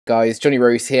Guys, Johnny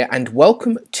Rose here, and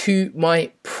welcome to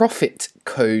my profit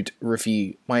code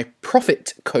review. My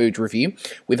profit code review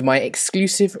with my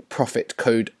exclusive profit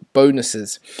code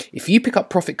bonuses. If you pick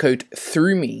up profit code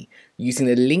through me using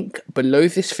the link below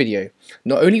this video,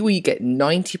 not only will you get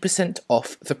 90%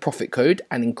 off the profit code,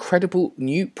 an incredible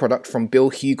new product from Bill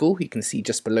Hugel, who you can see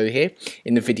just below here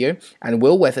in the video, and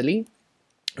Will Weatherly,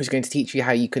 who's going to teach you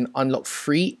how you can unlock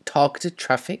free targeted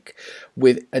traffic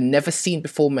with a never seen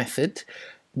before method.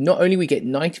 Not only we get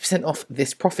 90% off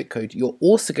this profit code, you're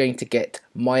also going to get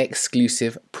my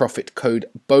exclusive profit code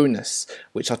bonus,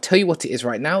 which I'll tell you what it is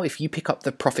right now. If you pick up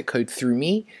the profit code through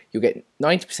me, you'll get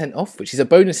 90% off, which is a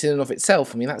bonus in and of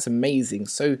itself. I mean, that's amazing.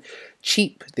 So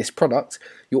cheap, this product.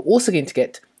 You're also going to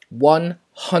get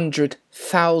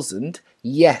 100,000,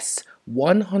 yes,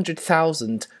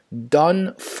 100,000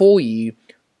 done for you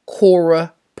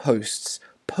Quora posts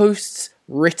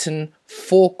written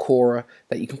for Quora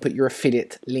that you can put your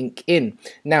affiliate link in.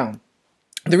 Now,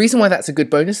 the reason why that's a good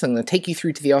bonus, I'm going to take you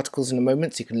through to the articles in a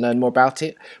moment so you can learn more about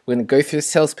it. We're going to go through the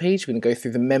sales page, we're going to go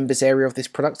through the members area of this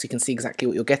product so you can see exactly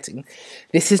what you're getting.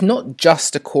 This is not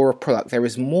just a Quora product, there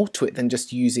is more to it than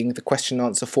just using the question and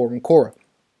answer forum Quora.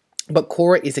 But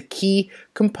Quora is a key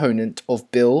component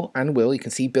of Bill and Will, you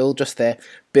can see Bill just there,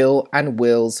 Bill and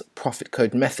Will's profit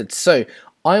code method. So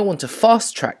I want to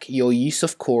fast track your use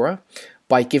of Quora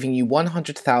by giving you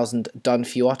 100,000 done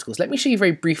for you articles. Let me show you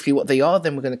very briefly what they are,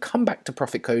 then we're going to come back to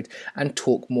profit code and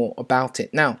talk more about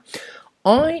it. Now,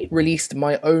 I released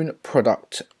my own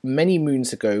product many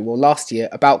moons ago, well last year,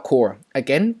 about Quora.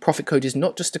 Again, profit code is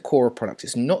not just a Quora product,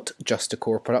 it's not just a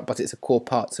Quora product, but it's a core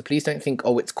part. So please don't think,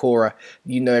 oh, it's Quora,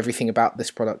 you know everything about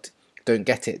this product, don't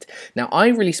get it. Now, I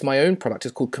released my own product,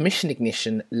 it's called Commission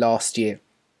Ignition last year.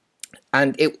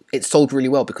 And it sold really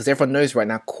well because everyone knows right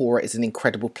now Quora is an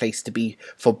incredible place to be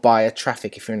for buyer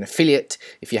traffic. If you're an affiliate,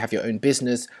 if you have your own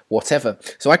business, whatever.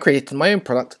 So I created my own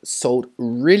product, sold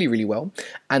really, really well.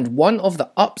 And one of the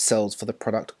upsells for the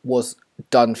product was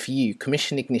done for you,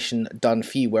 Commission Ignition done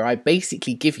for you, where I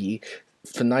basically give you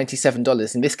for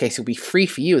 $97, in this case it'll be free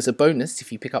for you as a bonus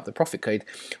if you pick up the profit code,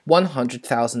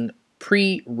 100,000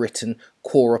 pre-written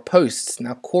Quora posts.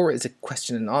 Now Quora is a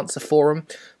question and answer forum,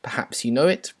 perhaps you know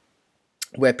it,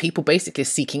 where people basically are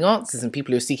seeking answers, and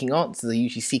people who are seeking answers are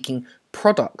usually seeking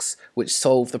products which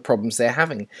solve the problems they're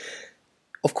having.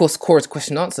 Of course, Quora is a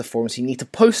question and answer forum, so you need to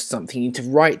post something, you need to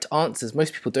write answers.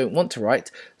 Most people don't want to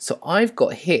write, so I've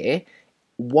got here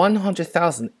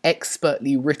 100,000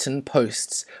 expertly written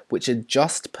posts which are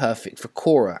just perfect for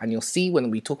Quora, and you'll see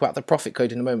when we talk about the profit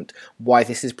code in a moment why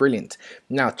this is brilliant.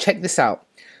 Now check this out.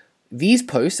 These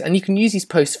posts, and you can use these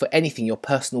posts for anything, your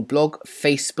personal blog,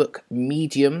 Facebook,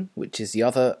 Medium, which is the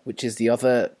other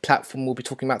platform we'll be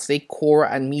talking about today,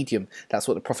 Quora and Medium. That's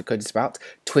what the profit code is about.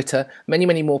 Twitter, many,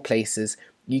 many more places.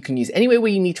 You can use anywhere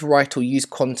where you need to write or use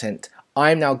content.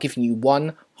 I'm now giving you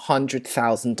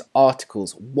 100,000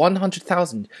 articles.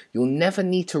 100,000. You'll never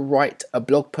need to write a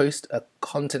blog post, a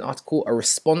content article, a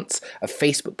response, a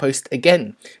Facebook post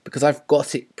again, because I've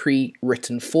got it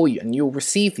pre-written for you, and you'll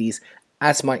receive these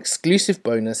as my exclusive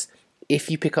bonus if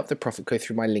you pick up the profit code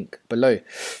through my link below.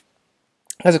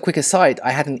 As a quick aside,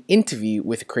 I had an interview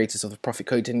with the creators of the profit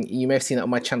code, and you may have seen that on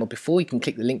my channel before. You can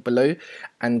click the link below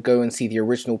and go and see the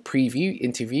original preview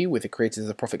interview with the creators of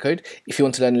the profit code if you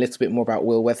want to learn a little bit more about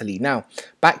Will Weatherly. Now,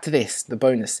 back to this, the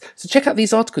bonus. So check out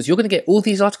these articles. You're going to get all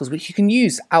these articles which you can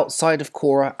use outside of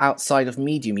Quora, outside of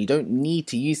Medium. You don't need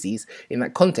to use these in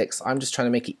that context. I'm just trying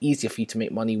to make it easier for you to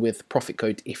make money with profit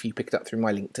code if you pick it up through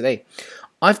my link today.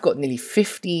 I've got nearly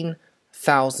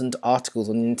 15,000 articles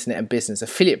on the internet and business,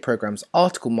 affiliate programs,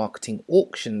 article marketing,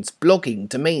 auctions, blogging,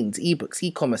 domains, ebooks,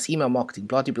 e-commerce, email marketing,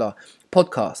 blah, blah, blah,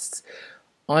 podcasts.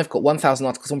 I've got 1,000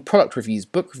 articles on product reviews,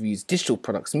 book reviews, digital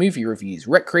products, movie reviews,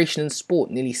 recreation and sport,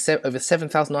 nearly over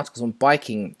 7,000 articles on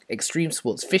biking, extreme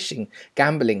sports, fishing,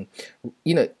 gambling.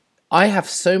 You know, I have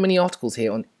so many articles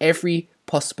here on every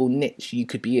possible niche you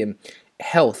could be in.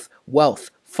 Health,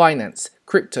 wealth, finance,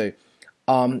 crypto,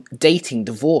 dating,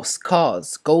 divorce,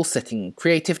 cars, goal setting,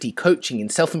 creativity, coaching,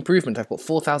 and self-improvement. I've got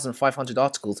 4,500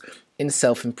 articles in the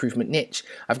self-improvement niche.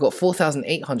 I've got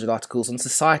 4,800 articles on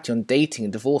society, on dating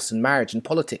and divorce and marriage and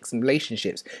politics and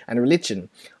relationships and religion.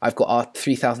 I've got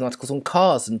 3,000 articles on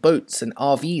cars and boats and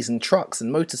RVs and trucks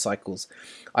and motorcycles.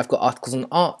 I've got articles on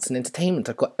arts and entertainment.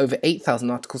 I've got over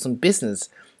 8,000 articles on business,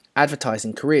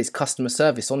 advertising, careers, customer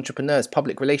service, entrepreneurs,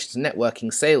 public relations,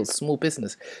 networking, sales, small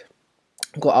business.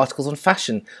 I've got articles on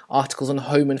fashion, articles on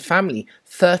home and family,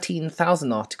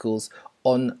 13,000 articles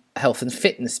on health and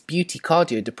fitness, beauty,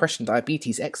 cardio, depression,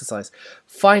 diabetes, exercise,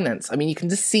 finance. I mean, you can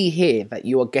just see here that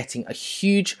you are getting a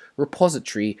huge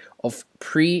repository of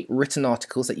pre-written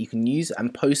articles that you can use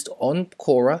and post on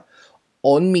Quora,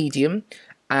 on Medium,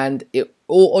 and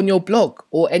or on your blog,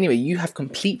 or anyway. You have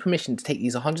complete permission to take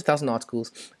these 100,000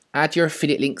 articles, add your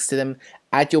affiliate links to them,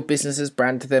 add your business's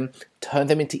brand to them, turn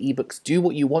them into ebooks, do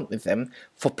what you want with them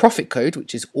for profit code,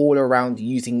 which is all around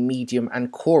using Medium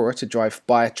and Quora to drive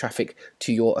buyer traffic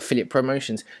to your affiliate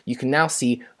promotions. You can now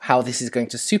see how this is going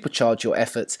to supercharge your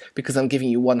efforts because I'm giving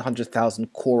you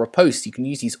 100,000 Quora posts. You can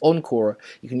use these on Quora,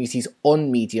 you can use these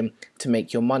on Medium to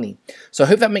make your money. So I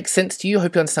hope that makes sense to you. I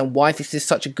hope you understand why this is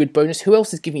such a good bonus. Who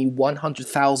else is giving you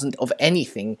 100,000 of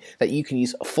anything that you can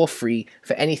use for free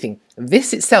for anything?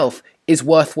 This itself is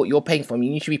worth what you're paying for. I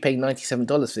mean, you should be paying $97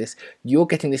 for this. You're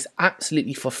getting this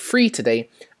absolutely for free today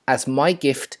as my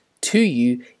gift to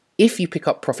you if you pick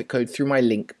up profit code through my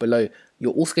link below.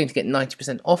 You're also going to get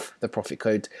 90% off the profit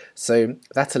code. So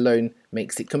that alone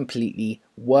makes it completely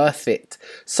worth it.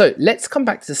 So let's come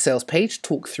back to the sales page,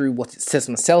 talk through what it says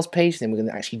on the sales page, then we're going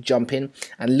to actually jump in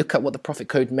and look at what the profit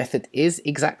code method is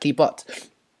exactly. But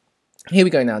here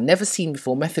we go now. Never seen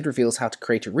before method reveals how to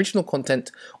create original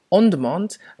content on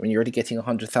demand. I mean, you're already getting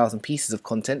 100,000 pieces of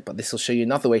content, but this will show you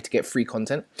another way to get free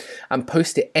content and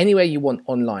post it anywhere you want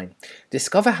online.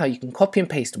 Discover how you can copy and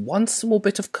paste one small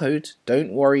bit of code.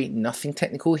 Don't worry, nothing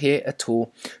technical here at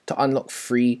all, to unlock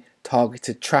free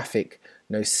targeted traffic.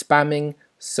 No spamming,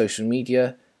 social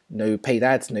media, no paid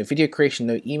ads, no video creation,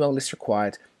 no email list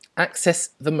required.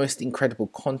 Access the most incredible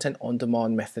content on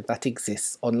demand method that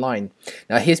exists online.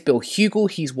 Now here's Bill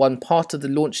Hugel. He's one part of the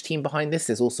launch team behind this.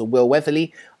 There's also Will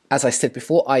Weatherly. As I said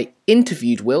before, I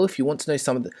interviewed Will. If you want to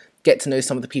know get to know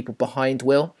some of the people behind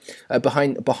Will,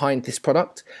 behind this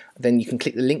product, then you can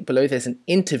click the link below. There's an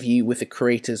interview with the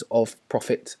creators of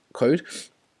Profit Code,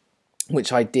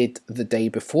 which I did the day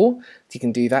before. So you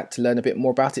can do that to learn a bit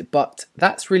more about it. But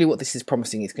that's really what this is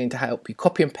promising. It's going to help you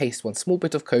copy and paste one small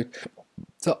bit of code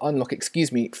to unlock,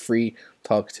 free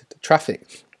targeted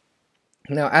traffic.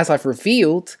 Now, as I've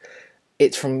revealed,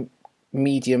 it's from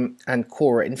Medium and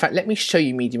Quora. In fact, let me show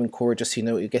you Medium and Quora just so you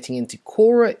know what you're getting into.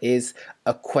 Quora is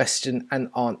a question and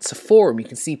answer forum. You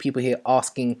can see people here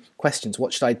asking questions.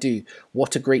 What should I do?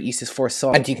 What are great uses for a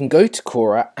site? And you can go to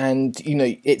Quora and,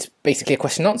 it's basically a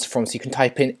question and answer forum. So you can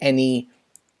type in any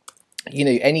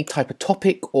type of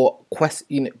topic or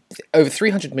over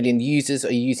 300 million users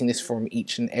are using this forum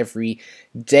each and every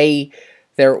day.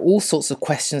 There are all sorts of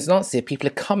questions and answers here. People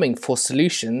are coming for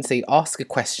solutions. They ask a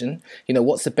question,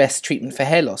 what's the best treatment for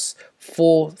hair loss?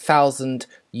 4,000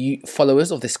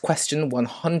 followers of this question,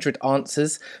 100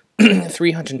 answers,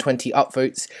 320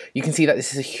 upvotes. You can see that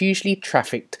this is a hugely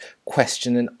trafficked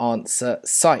question and answer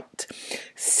site.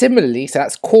 Similarly, so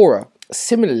that's Quora.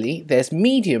 Similarly, there's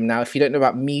Medium. Now, if you don't know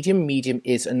about Medium, Medium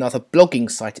is another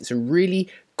blogging site. It's a really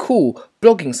cool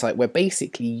blogging site where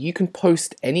basically you can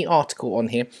post any article on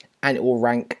here and it will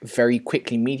rank very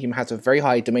quickly. Medium has a very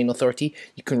high domain authority.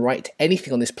 You can write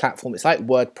anything on this platform. It's like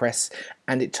WordPress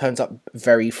and it turns up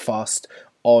very fast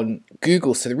on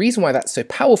Google. So the reason why that's so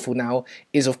powerful now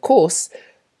is, of course,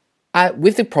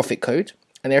 with the profit code.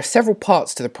 And there are several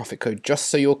parts to the profit code, just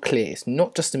so you're clear. It's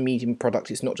not just a Medium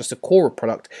product, it's not just a Quora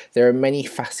product. There are many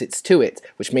facets to it,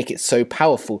 which make it so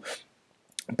powerful.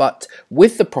 But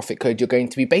with the profit code, you're going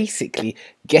to be basically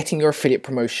getting your affiliate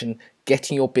promotion,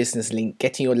 getting your business link,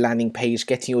 getting your landing page,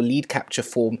 getting your lead capture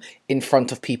form in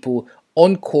front of people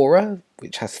on Quora,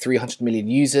 which has 300 million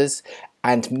users,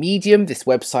 and Medium, this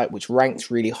website which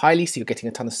ranks really highly, so you're getting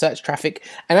a ton of search traffic.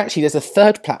 And actually, there's a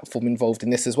third platform involved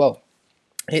in this as well.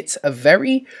 It's a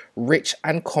very rich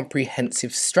and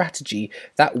comprehensive strategy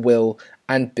that Will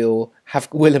and Bill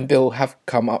have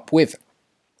come up with.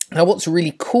 Now, what's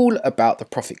really cool about the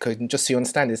profit code, and just so you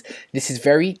understand, is this is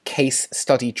very case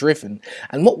study driven.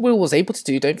 And what Will was able to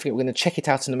do, don't forget, we're going to check it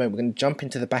out in a moment. We're going to jump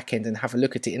into the back end and have a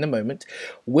look at it in a moment.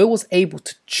 Will was able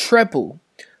to treble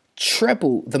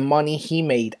the money he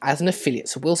made as an affiliate.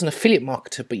 So Will's an affiliate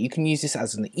marketer, but you can use this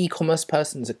as an e-commerce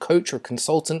person, as a coach or a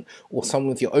consultant, or someone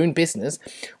with your own business.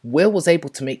 Will was able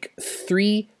to make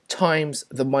 3 times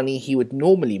the money he would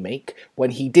normally make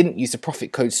when he didn't use the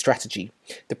profit code strategy.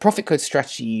 The profit code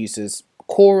strategy uses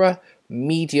Quora,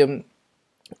 Medium,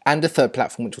 and a third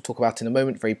platform, which we'll talk about in a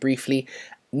moment very briefly,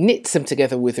 knits them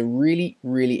together with a really,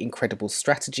 really incredible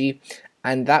strategy.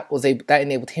 And that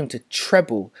enabled him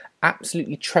to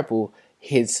absolutely treble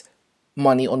his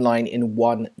money online in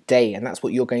one day. And that's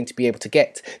what you're going to be able to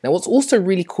get. Now, what's also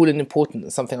really cool and important,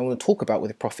 and something I want to talk about with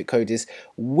the profit code, is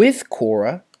with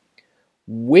Quora,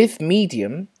 with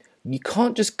Medium, you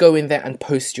can't just go in there and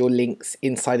post your links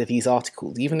inside of these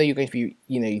articles, even though you're going to be,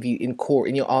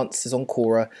 in your answers on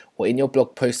Quora or in your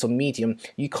blog posts on Medium.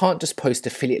 You can't just post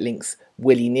affiliate links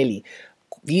willy-nilly.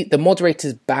 The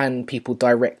moderators ban people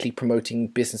directly promoting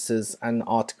businesses and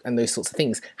art and those sorts of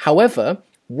things. However,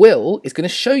 Will is going to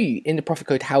show you in the profit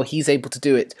code how he's able to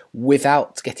do it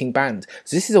without getting banned.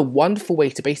 So this is a wonderful way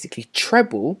to basically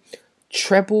treble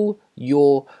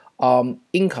your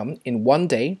income in one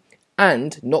day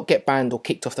and not get banned or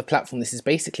kicked off the platform. This is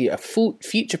basically a full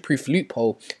future-proof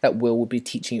loophole that will be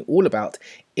teaching you all about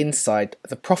inside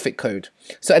the profit code.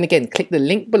 So, and again, click the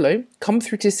link below, come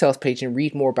through to the sales page and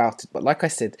read more about it. But like I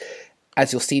said,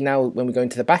 as you'll see now when we go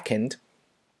into the back end,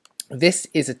 this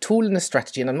is a tool and a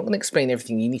strategy, and I'm not going to explain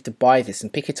everything. You need to buy this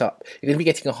and pick it up. You're going to be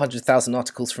getting 100,000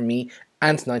 articles from me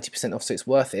and 90% off, so it's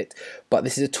worth it. But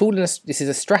this is a tool and this is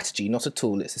a strategy, not a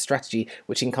tool. It's a strategy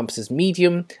which encompasses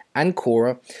Medium and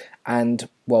Quora and,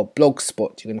 well,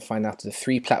 Blogspot. You're going to find out the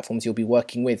 3 platforms you'll be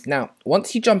working with. Now,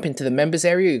 once you jump into the members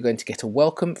area, you're going to get a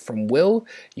welcome from Will.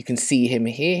 You can see him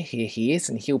here. Here he is,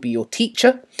 and he'll be your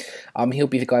teacher. He'll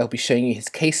be the guy who'll be showing you his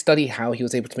case study, how he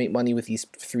was able to make money with these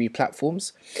 3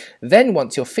 platforms. Then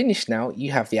once you're finished now,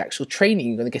 you have the actual training.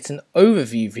 You're going to get an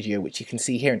overview video, which you can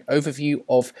see here, an overview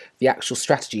of the actual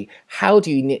strategy. How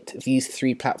do you knit these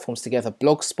 3 platforms together?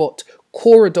 Blogspot,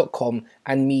 Quora.com,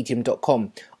 and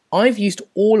Medium.com. I've used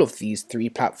all of these 3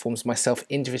 platforms myself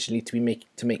individually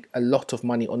to make a lot of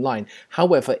money online.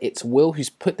 However, it's Will who's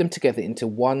put them together into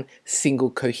one single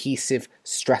cohesive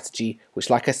strategy, which,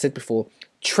 like I said before,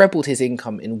 trebled his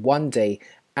income in one day,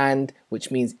 and which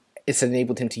means it's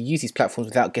enabled him to use these platforms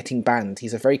without getting banned.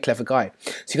 He's a very clever guy.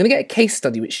 So you're going to get a case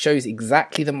study which shows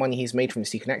exactly the money he's made from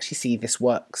this. So you can actually see this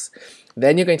works.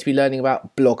 Then you're going to be learning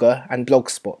about Blogger and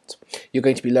Blogspot. You're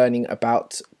going to be learning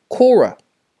about Quora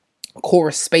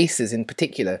Spaces in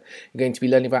particular. You're going to be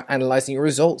learning about analyzing your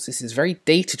results. This is very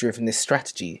data-driven, this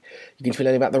strategy. You're going to be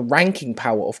learning about the ranking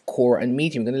power of Quora and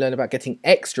Medium. You're going to learn about getting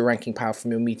extra ranking power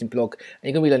from your Medium blog. And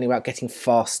you're going to be learning about getting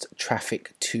fast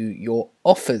traffic to your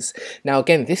offers. Now,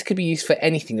 again, this could be used for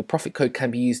anything. The profit code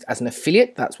can be used as an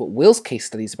affiliate. That's what Will's case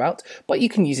study is about. But you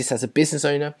can use this as a business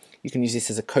owner. You can use this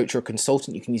as a coach or a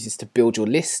consultant. You can use this to build your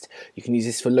list. You can use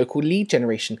this for local lead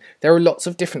generation. There are lots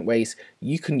of different ways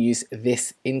you can use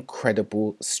this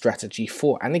incredible strategy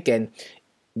for. And again,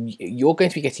 you're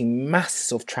going to be getting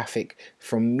masses of traffic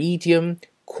from Medium,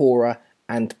 Quora,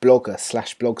 and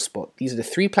Blogger/Blogspot. These are the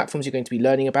 3 platforms you're going to be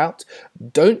learning about.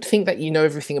 Don't think that you know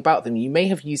everything about them. You may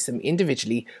have used them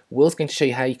individually. Will's going to show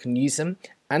you how you can use them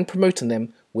and promote on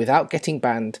them without getting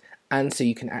banned, and so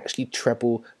you can actually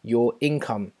treble your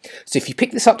income. So if you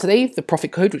pick this up today, the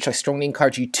profit code, which I strongly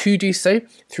encourage you to do so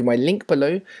through my link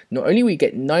below, not only will you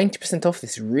get 90% off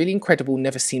this really incredible,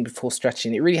 never seen before strategy,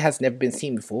 and it really has never been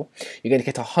seen before, you're going to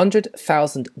get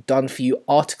 100,000 done for you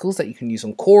articles that you can use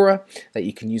on Quora, that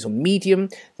you can use on Medium,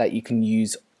 that you can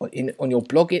use on your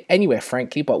blog, anywhere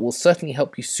frankly, but will certainly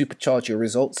help you supercharge your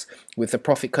results with the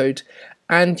profit code.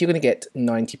 And you're going to get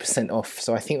 90% off.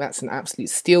 So I think that's an absolute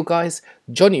steal, guys.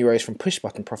 Johnny Rose from Push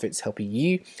Button Profits, helping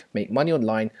you make money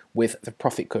online with the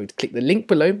profit code. Click the link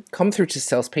below, come through to the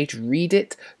sales page, read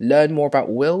it, learn more about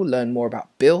Will, learn more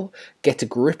about Bill, get a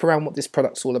grip around what this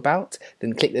product's all about.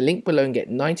 Then click the link below and get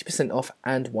 90% off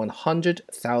and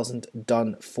 100,000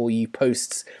 done for you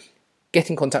posts. Get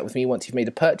in contact with me once you've made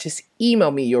a purchase.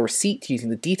 Email me your receipt using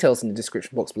the details in the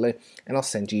description box below, and I'll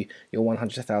send you your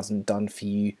 100,000 done for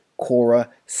you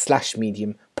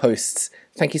Quora/Medium posts.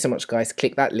 Thank you so much, guys.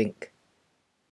 Click that link.